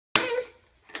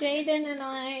Jaden and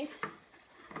I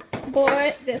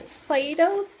bought this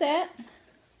Play-Doh set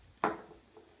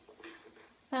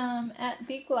at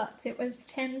Big Lots. It was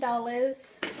 $10.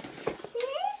 I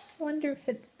wonder if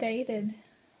it's dated.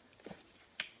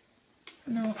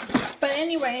 No. But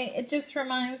anyway, it just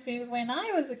reminds me of when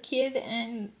I was a kid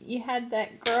and you had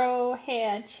that grow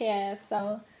hair chair.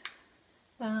 So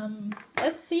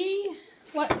let's see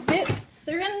what bits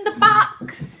are in the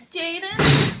box,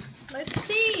 Jaden. Let's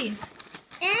see.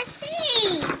 Let's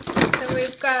see. So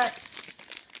we've got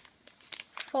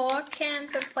 4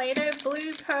 cans of Play-Doh,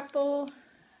 blue, purple,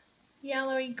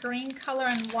 yellowy, green color,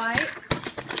 and white.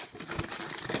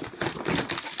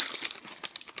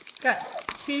 Got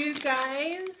 2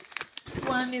 guys.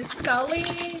 One is Sully.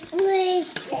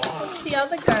 What's the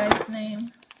other guy's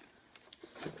name?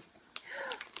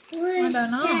 I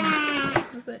don't know.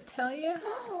 Does it tell you?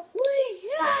 What's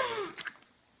that?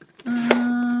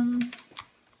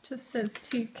 Just says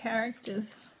 2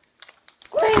 characters.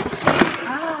 What's that?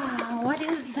 Ah, what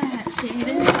is that,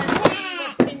 Jaden? Let's see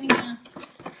what's in here.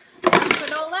 Put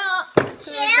it all out.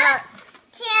 So we got.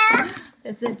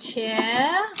 There's a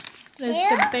chair. There's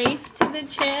the base to the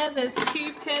chair. There's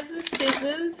 2 pairs of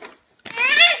scissors.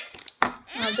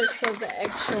 Oh, this was the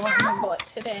extra one we bought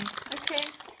today. Okay.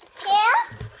 Chair?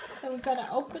 So we've got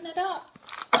to open it up.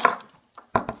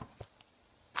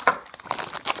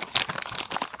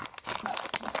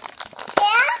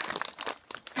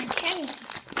 Okay.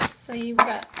 So you've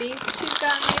got these 2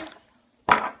 guys.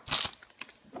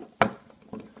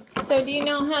 So do you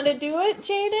know how to do it,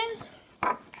 Jaden?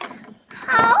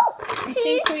 How? I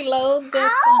think we load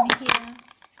this on here.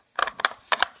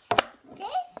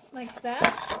 This? Like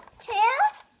that. Chair?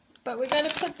 But we got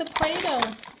to put the Play-Doh.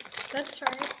 That's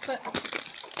right. But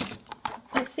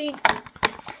I think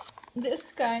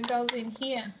this guy goes in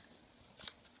here.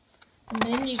 And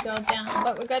then you go down.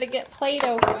 But we got to get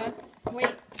Play-Doh first.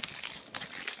 Wait.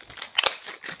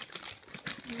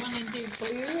 You want to do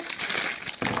blue?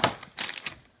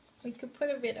 We could put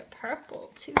a bit of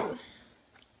purple too.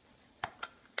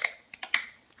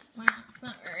 Wow, it's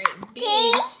not very big.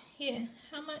 Here,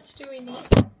 how much do we need?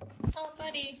 Oh,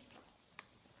 buddy.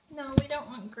 No, we don't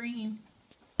want green.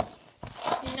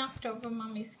 You knocked over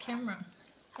Mommy's camera.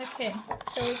 Okay,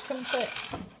 so we can put...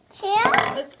 Chair?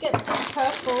 Let's get some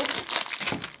purple.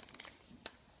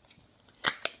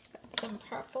 Let's get some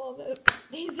purple.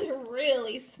 These are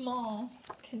really small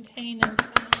containers,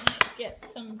 so I might get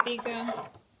some bigger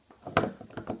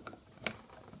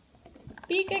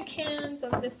cans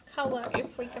of this color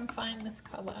if we can find this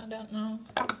color. I don't know.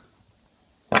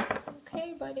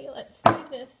 Okay, buddy, let's do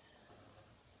this.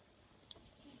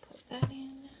 Put that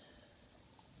in.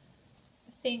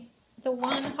 I think the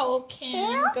 1 whole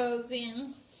can goes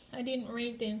in. I didn't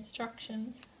read the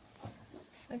instructions.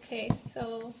 Okay,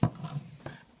 so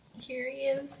here he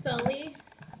is, Sully.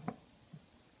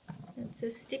 It's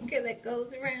a sticker that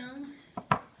goes around.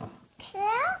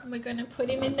 Chair? We're going to put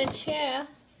him in the chair.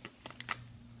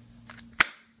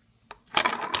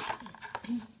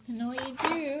 And all you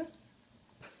do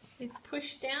is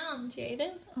push down,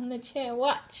 Jaden, on the chair.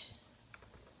 Watch.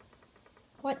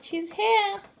 Watch his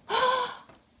hair.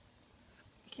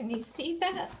 Can you see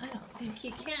that? I don't think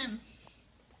you can.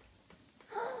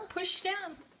 Push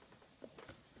down.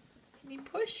 Can you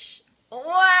push?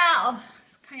 Wow!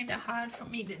 It's kind of hard for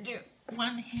me to do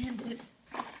one-handed.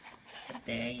 But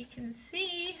there you can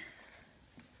see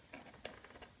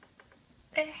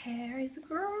the hair is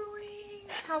growing.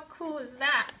 How cool is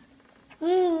that?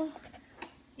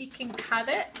 You can cut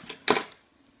it.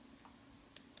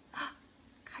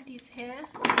 Cut his hair.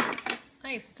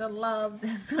 I used to love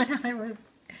this when I was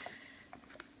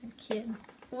a kid.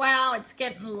 Wow, it's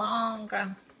getting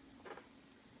longer.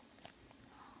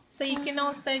 So you can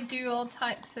also do all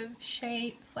types of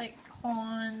shapes like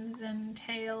horns and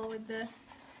tail with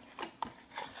this.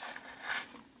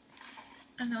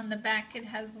 And on the back it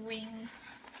has wings.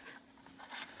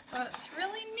 So it's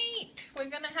really neat. We're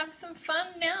going to have some fun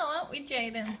now, aren't we,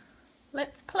 Jaden?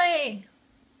 Let's play.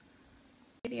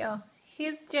 Video.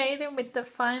 Here's Jaden with the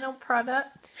final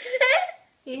product.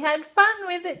 He had fun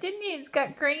with it, didn't he? He's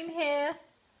got green hair.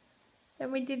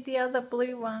 Then we did the other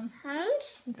blue one.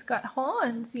 Horns? It's got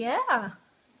horns, yeah.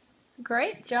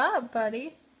 Great job,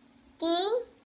 buddy. Ding.